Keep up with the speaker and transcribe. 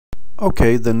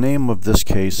Okay, the name of this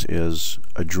case is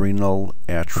adrenal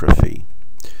atrophy.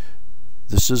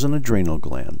 This is an adrenal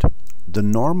gland. The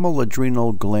normal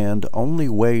adrenal gland only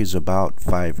weighs about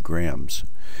 5 grams.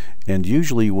 And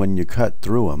usually when you cut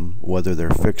through them, whether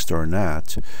they're fixed or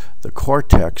not, the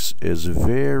cortex is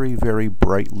very, very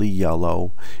brightly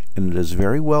yellow, and it is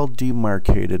very well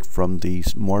demarcated from the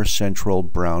more central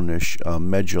brownish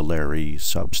medullary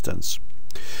substance.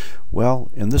 Well,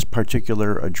 in this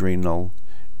particular adrenal,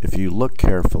 if you look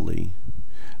carefully,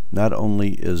 not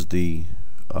only is the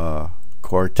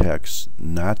cortex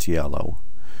not yellow,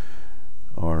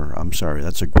 or I'm sorry,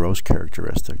 that's a gross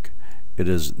characteristic. It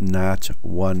is not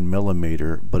 1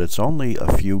 millimeter, but it's only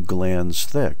a few glands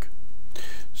thick.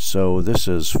 So this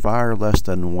is far less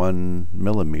than 1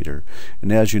 millimeter.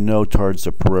 And as you know, towards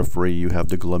the periphery you have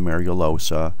the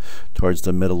glomerulosa. Towards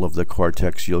the middle of the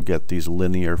cortex you'll get these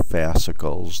linear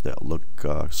fascicles that look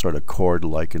sort of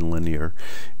cord-like and linear.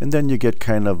 And then you get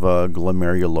kind of a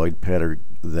glomeruloid pattern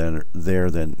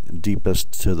then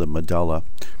deepest to the medulla,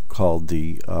 called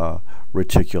the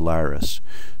reticularis.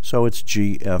 So it's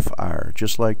GFR.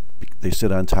 Just like they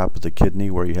sit on top of the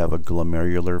kidney where you have a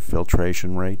glomerular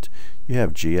filtration rate, you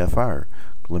have GFR,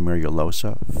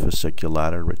 glomerulosa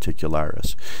fasciculata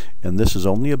reticularis. And this is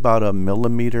only about 1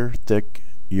 millimeter thick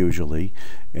usually,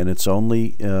 and it's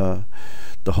only the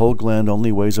whole gland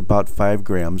only weighs about 5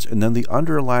 grams, and then the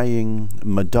underlying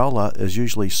medulla is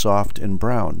usually soft and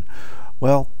brown.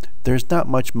 Well, there's not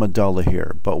much medulla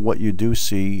here, but what you do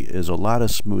see is a lot of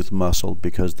smooth muscle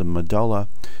because the medulla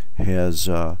has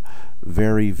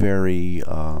very, very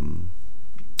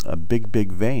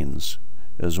big veins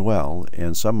as well,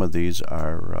 and some of these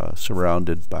are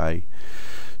surrounded by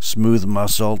smooth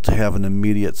muscle to have an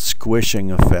immediate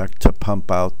squishing effect to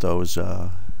pump out those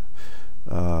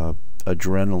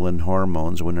adrenaline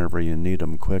hormones whenever you need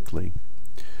them quickly.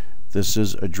 This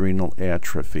is adrenal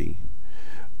atrophy.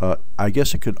 I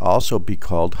guess it could also be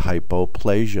called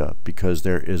hypoplasia because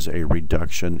there is a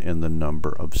reduction in the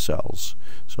number of cells.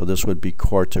 So this would be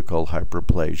cortical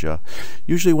hyperplasia.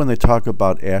 Usually when they talk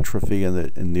about atrophy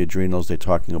in the adrenals, they're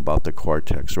talking about the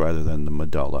cortex rather than the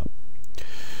medulla.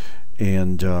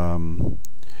 And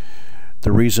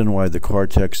the reason why the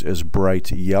cortex is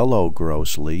bright yellow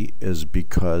grossly is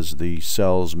because the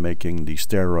cells making the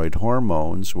steroid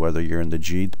hormones, whether you're in the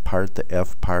G part, the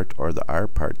F part, or the R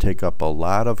part, take up a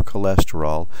lot of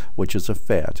cholesterol, which is a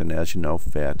fat, and as you know,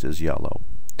 fat is yellow.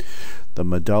 The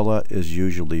medulla is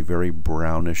usually very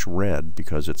brownish red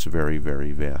because it's very,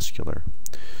 very vascular.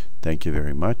 Thank you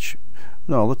very much.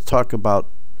 Now let's talk about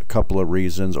a couple of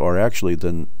reasons, or actually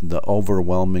the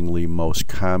overwhelmingly most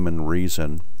common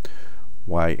reason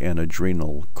why an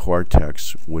adrenal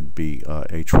cortex would be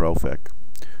atrophic.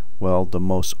 Well, the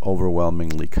most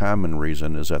overwhelmingly common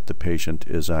reason is that the patient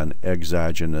is on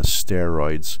exogenous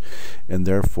steroids, and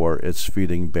therefore it's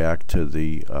feeding back to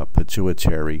the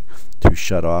pituitary to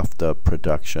shut off the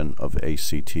production of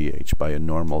ACTH by a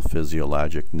normal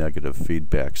physiologic negative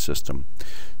feedback system.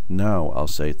 Now I'll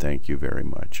say thank you very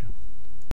much.